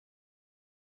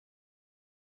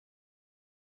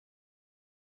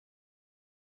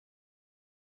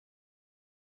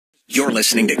You're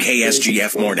listening to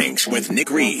KSGF Mornings with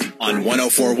Nick Reed on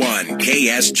 104.1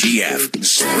 KSGF,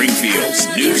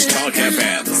 Springfield's News Talk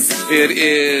FM. It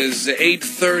is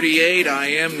 8:38. I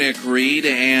am Nick Reed,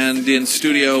 and in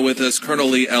studio with us, Colonel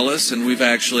Lee Ellis, and we've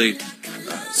actually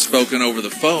spoken over the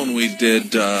phone. We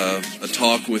did a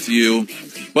talk with you.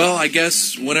 Well, I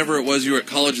guess whenever it was you were at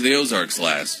College of the Ozarks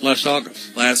last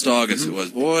August. Last August it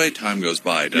was. Boy, time goes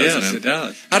by, doesn't it? Yes, it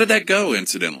does. How did that go,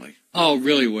 incidentally? Oh,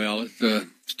 really well. The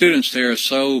students there are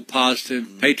so positive,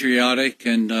 patriotic,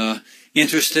 and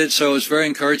interested, so it's very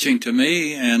encouraging to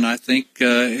me, and I think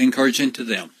encouraging to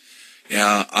them.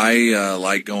 Yeah, I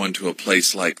like going to a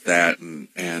place like that, and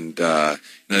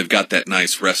they've got that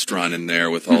nice restaurant in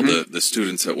there with all the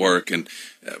students at work, and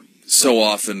so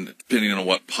often, depending on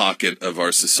what pocket of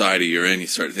our society you're in, you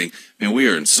start to think, man, we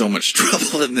are in so much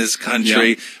trouble in this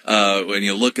country. Yeah. When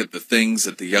you look at the things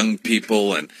that the young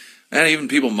people and even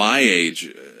people my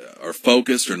age are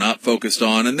focused or not focused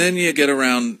on, and then you get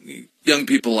around young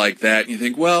people like that, and you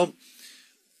think, well,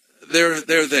 they're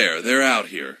there, they're out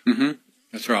here. Mm-hmm.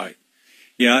 That's right.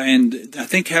 Yeah, and I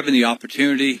think having the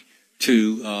opportunity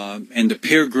to, and the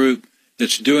peer group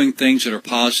that's doing things that are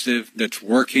positive, that's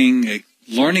working,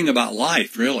 learning about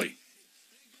life, really.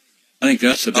 I think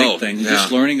that's the big thing,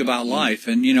 just learning about life.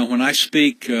 And, you know, when I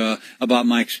speak about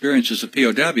my experience as a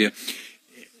POW,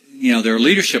 you know, they're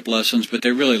leadership lessons, but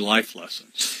they're really life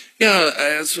lessons. Yeah,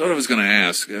 that's what I was going to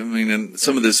ask. I mean, and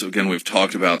some of this, again, we've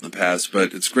talked about in the past,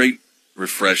 but it's a great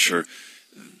refresher.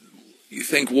 You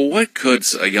think, well, what could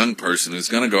a young person who's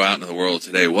going to go out into the world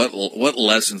today, what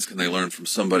lessons can they learn from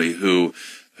somebody who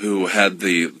had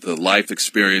the life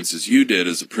experiences you did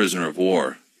as a prisoner of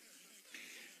war?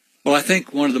 Well, I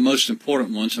think one of the most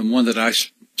important ones, and one that I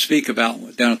speak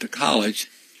about down at the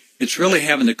college, it's really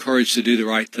having the courage to do the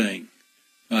right thing.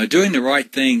 Doing the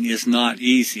right thing is not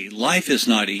easy. Life is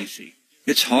not easy.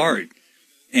 It's hard.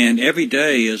 And every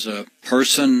day as a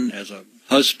person, as a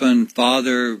husband,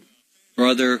 father,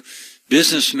 brother,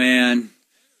 businessman,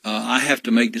 I have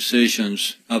to make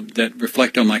decisions that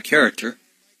reflect on my character.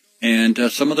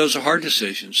 And some of those are hard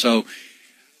decisions. So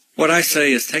what I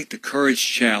say is take the courage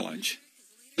challenge.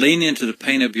 Lean into the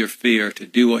pain of your fear to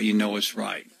do what you know is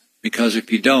right. Because if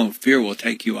you don't, fear will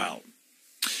take you out.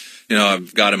 You know,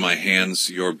 I've got in my hands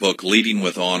your book, Leading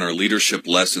with Honor, Leadership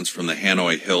Lessons from the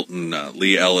Hanoi Hilton,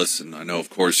 Lee Ellis, and I know, of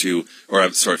course,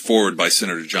 forward by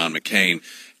Senator John McCain.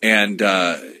 And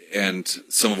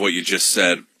some of what you just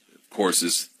said, of course,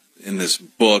 is in this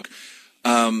book.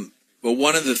 But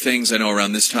one of the things I know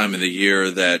around this time of the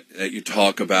year that you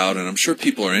talk about, and I'm sure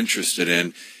people are interested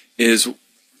in, is,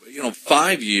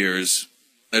 5 years,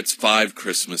 that's 5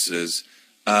 Christmases.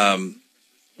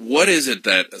 What is it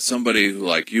that somebody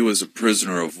like you as a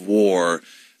prisoner of war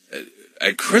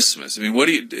at Christmas, I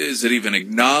mean, is it even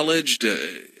acknowledged?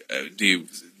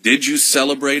 Did you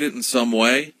celebrate it in some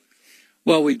way?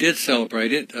 Well, we did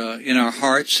celebrate it in our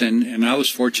hearts, and I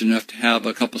was fortunate enough to have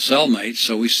a couple cellmates,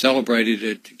 so we celebrated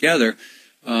it together.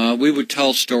 We would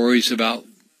tell stories about,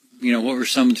 what were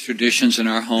some of the traditions in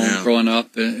our home growing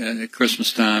up at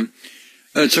Christmas time.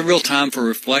 It's a real time for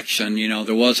reflection.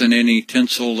 There wasn't any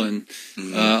tinsel and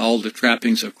all the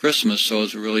trappings of Christmas, so it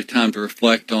was a really time to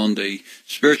reflect on the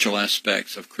spiritual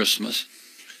aspects of Christmas.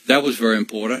 That was very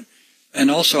important.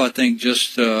 And also, I think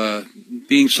just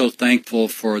being so thankful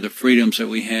for the freedoms that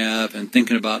we have and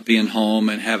thinking about being home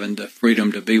and having the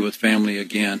freedom to be with family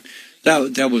again,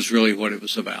 that was really what it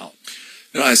was about.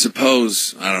 I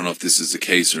suppose, I don't know if this is the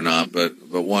case or not, but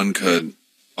one could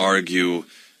argue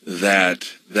that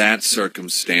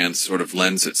circumstance sort of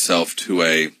lends itself to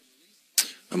a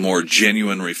more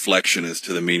genuine reflection as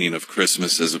to the meaning of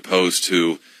Christmas as opposed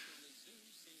to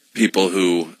people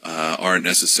who aren't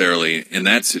necessarily in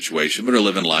that situation but are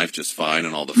living life just fine,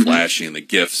 and all the flashy and the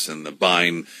gifts and the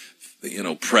buying,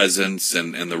 presents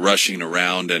and the rushing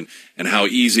around and how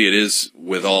easy it is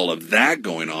with all of that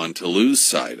going on to lose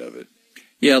sight of it.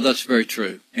 Yeah, that's very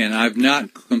true. And I've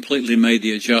not completely made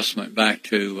the adjustment back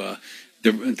to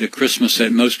the Christmas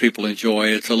that most people enjoy.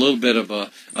 It's a little bit of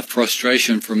a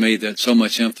frustration for me that so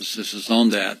much emphasis is on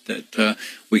that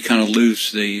we kind of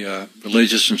lose the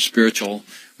religious and spiritual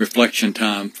reflection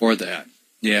time for that.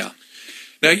 Yeah.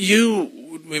 Now,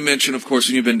 we mentioned, of course,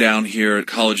 when you've been down here at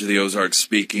College of the Ozarks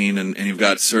speaking, and you've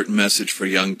got a certain message for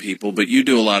young people, but you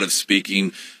do a lot of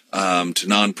speaking to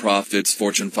nonprofits,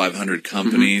 Fortune 500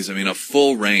 companies. I mean, a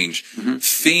full range.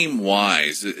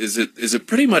 Theme-wise, is it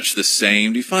pretty much the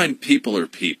same? Do you find people are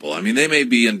people? I mean, they may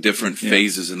be in different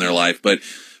phases in their life, but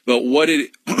what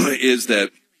it is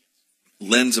that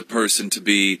lends a person to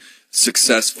be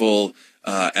successful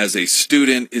as a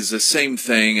student is the same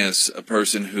thing as a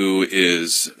person who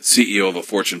is CEO of a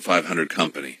Fortune 500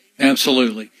 company.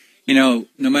 Absolutely. You know,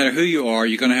 no matter who you are,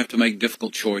 you're going to have to make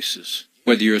difficult choices.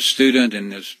 Whether you're a student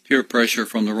and there's peer pressure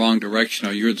from the wrong direction,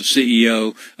 or you're the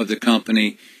CEO of the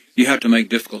company, you have to make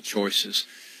difficult choices.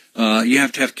 You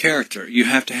have to have character. You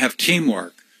have to have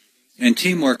teamwork. And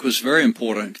teamwork was very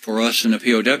important for us in the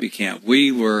POW camp.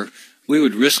 We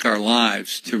would risk our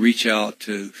lives to reach out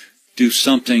to do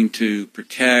something to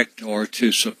protect or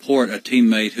to support a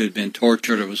teammate who had been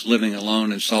tortured or was living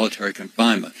alone in solitary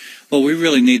confinement. Well, we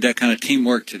really need that kind of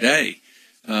teamwork today.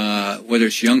 Whether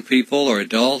it's young people or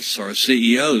adults or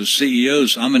CEOs.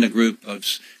 CEOs, I'm in a group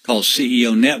called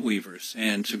CEO Netweavers,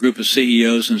 and it's a group of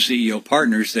CEOs and CEO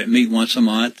partners that meet once a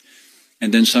month,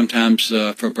 and then sometimes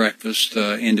for breakfast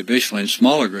individually in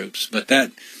smaller groups. But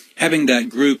having that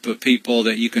group of people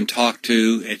that you can talk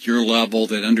to at your level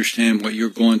that understand what you're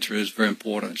going through is very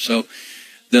important. So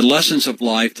the lessons of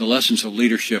life, the lessons of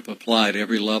leadership apply at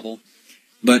every level.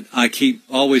 But I keep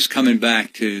always coming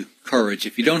back to courage.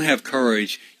 If you don't have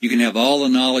courage, you can have all the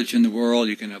knowledge in the world,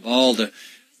 you can have all the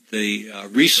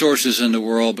resources in the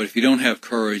world, but if you don't have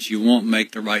courage, you won't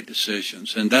make the right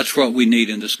decisions. And that's what we need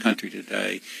in this country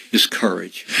today, is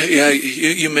courage. Yeah,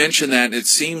 you mentioned that. It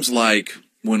seems like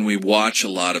when we watch a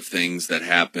lot of things that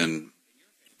happen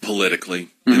politically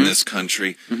in this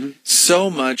country,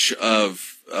 so much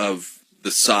of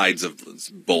the sides of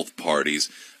both parties,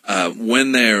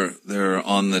 when they're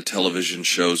on the television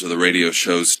shows or the radio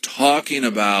shows talking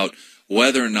about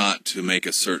whether or not to make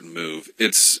a certain move,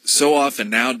 it's so often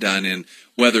now done in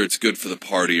whether it's good for the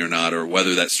party or not, or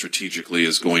whether that strategically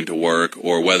is going to work,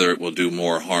 or whether it will do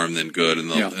more harm than good in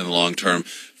the long term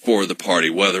for the party,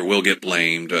 whether we'll get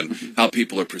blamed and how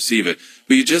people perceive it.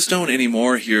 But you just don't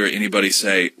anymore hear anybody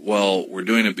say, well, we're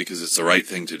doing it because it's the right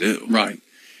thing to do. Right.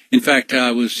 In fact,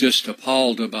 I was just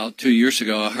appalled about 2 years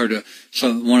ago. I heard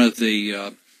one of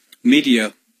the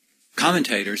media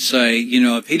commentators say, you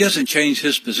know, if he doesn't change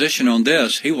his position on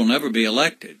this, he will never be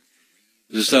elected.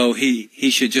 As though he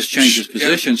should just change his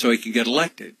position so he can get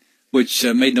elected, which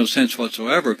made no sense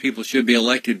whatsoever. People should be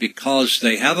elected because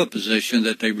they have a position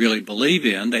that they really believe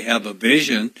in. They have a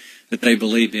vision that they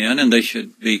believe in, and they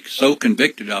should be so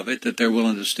convicted of it that they're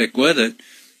willing to stick with it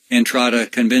and try to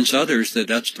convince others that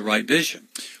that's the right vision.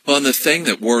 Well, and the thing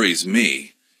that worries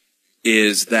me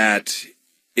is that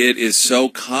it is so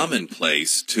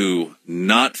commonplace to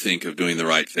not think of doing the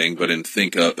right thing, but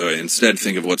instead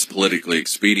think of what's politically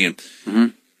expedient.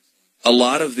 A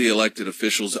lot of the elected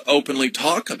officials openly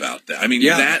talk about that. I mean,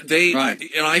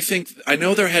 I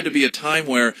know there had to be a time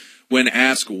where, when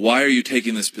asked, why are you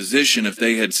taking this position, if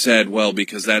they had said, well,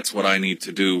 because that's what I need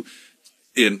to do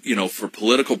for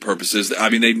political purposes, I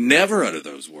mean, they never utter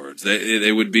those words.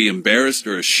 They would be embarrassed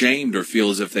or ashamed or feel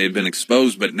as if they had been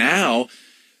exposed. But now,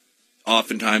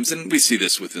 oftentimes, and we see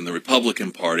this within the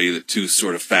Republican Party, the two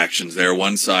sort of factions there,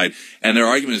 one side, and their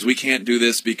argument is we can't do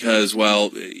this because,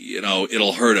 well,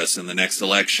 it'll hurt us in the next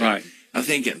election. Right. I'm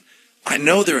thinking, I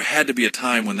know there had to be a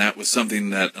time when that was something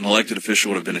that an elected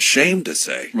official would have been ashamed to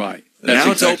say. Right. Now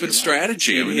it's open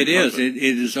strategy. It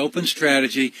is open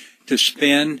strategy to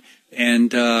spin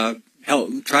and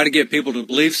try to get people to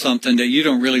believe something that you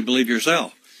don't really believe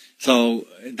yourself. So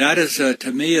that is,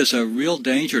 to me, is a real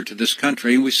danger to this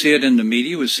country. We see it in the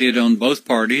media. We see it on both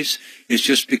parties. It's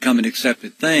just become an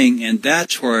accepted thing, and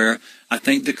that's where I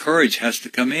think the courage has to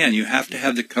come in. You have to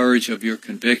have the courage of your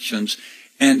convictions,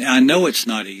 and I know it's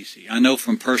not easy. I know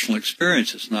from personal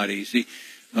experience it's not easy,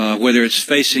 whether it's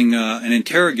facing an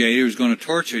interrogator who's going to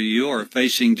torture you or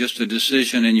facing just a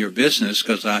decision in your business,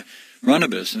 because I run a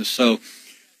business. So,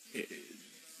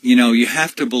 you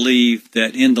have to believe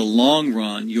that in the long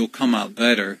run, you'll come out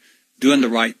better doing the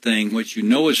right thing, which you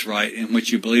know is right and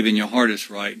which you believe in your heart is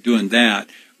right, doing that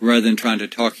rather than trying to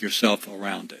talk yourself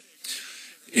around it.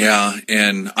 Yeah,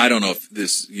 and I don't know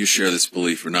if you share this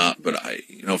belief or not, but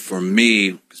for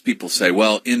me, because people say,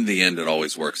 well, in the end, it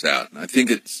always works out. And I think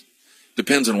it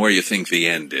depends on where you think the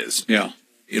end is. Yeah.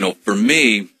 For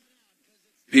me,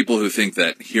 people who think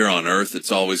that here on Earth it's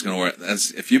always going to work,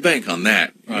 if you bank on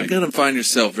that, you're going to find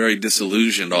yourself very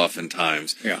disillusioned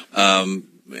oftentimes. Yeah.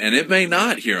 And it may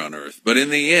not here on Earth, but in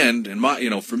the end,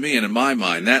 for me and in my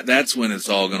mind, that's when it's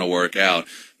all going to work out.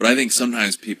 But I think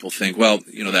sometimes people think, well,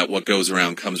 that what goes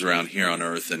around comes around here on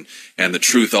Earth, and the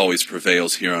truth always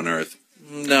prevails here on Earth.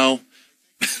 No.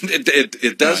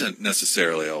 It doesn't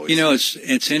necessarily always.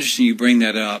 It's interesting you bring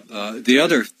that up. The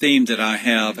other theme that I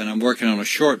have, and I'm working on a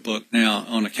short book now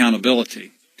on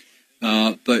accountability,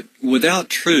 but without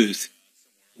truth,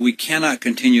 we cannot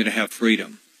continue to have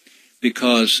freedom,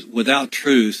 because without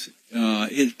truth,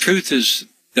 truth is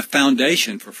the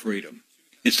foundation for freedom.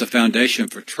 It's the foundation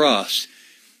for trust.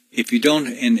 If you don't,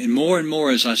 and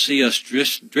more as I see us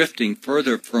drifting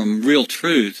further from real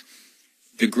truth,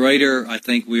 the greater I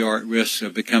think we are at risk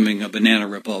of becoming a banana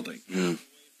republic.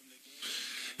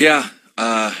 Yeah,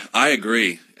 I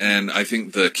agree. And I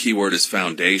think the key word is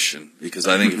foundation, because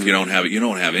I think if you don't have it, you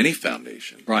don't have any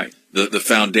foundation. Right. The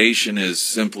foundation is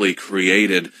simply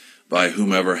created by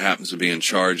whomever happens to be in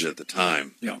charge at the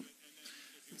time. Yeah.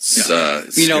 It's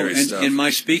you know, scary stuff. in my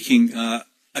speaking,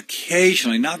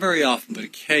 occasionally, not very often, but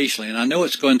occasionally, and I know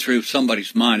it's going through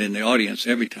somebody's mind in the audience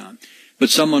every time,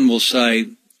 but someone will say,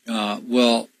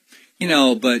 well, you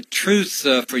know, but truth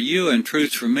for you and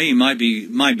truth for me might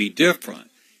be different.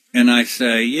 And I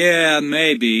say, yeah,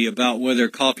 maybe, about whether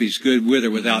coffee's good with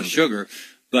or without sugar.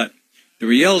 But the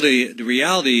reality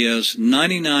is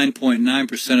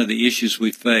 99.9% of the issues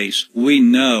we face, we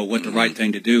know what the right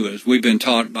thing to do is. We've been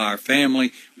taught by our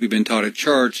family. We've been taught at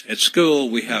church, at school.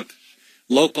 We have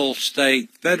local, state,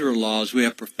 federal laws. We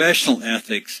have professional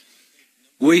ethics.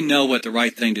 We know what the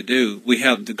right thing to do. We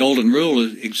have the golden rule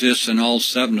exists in all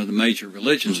 7 of the major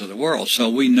religions of the world. So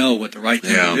we know what the right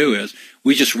thing to do is.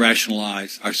 We just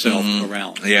rationalize ourselves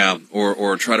around. Yeah,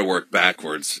 or try to work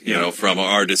backwards, you know, from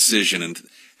our decision. And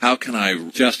how can I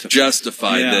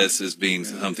justify this as being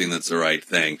something that's the right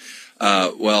thing?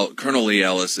 Well, Colonel Lee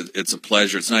Ellis, it's a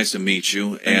pleasure. It's nice to meet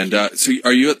you. Thank you. So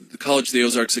are you at the College of the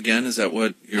Ozarks again? Is that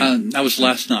what you're... That was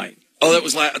last night. Oh,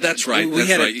 that's right. We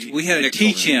had a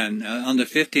teach-in on the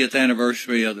 50th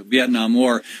anniversary of the Vietnam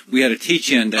War. We had a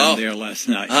teach-in down there last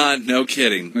night. No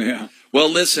kidding. Yeah. Well,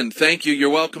 listen, thank you. You're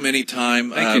welcome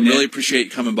anytime. Thank you, really appreciate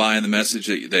you coming by and the message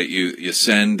that you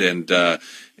send, and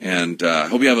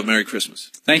hope you have a Merry Christmas.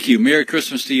 Thank you. Merry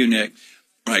Christmas to you, Nick.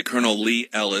 All right, Colonel Lee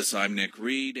Ellis. I'm Nick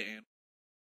Reed. And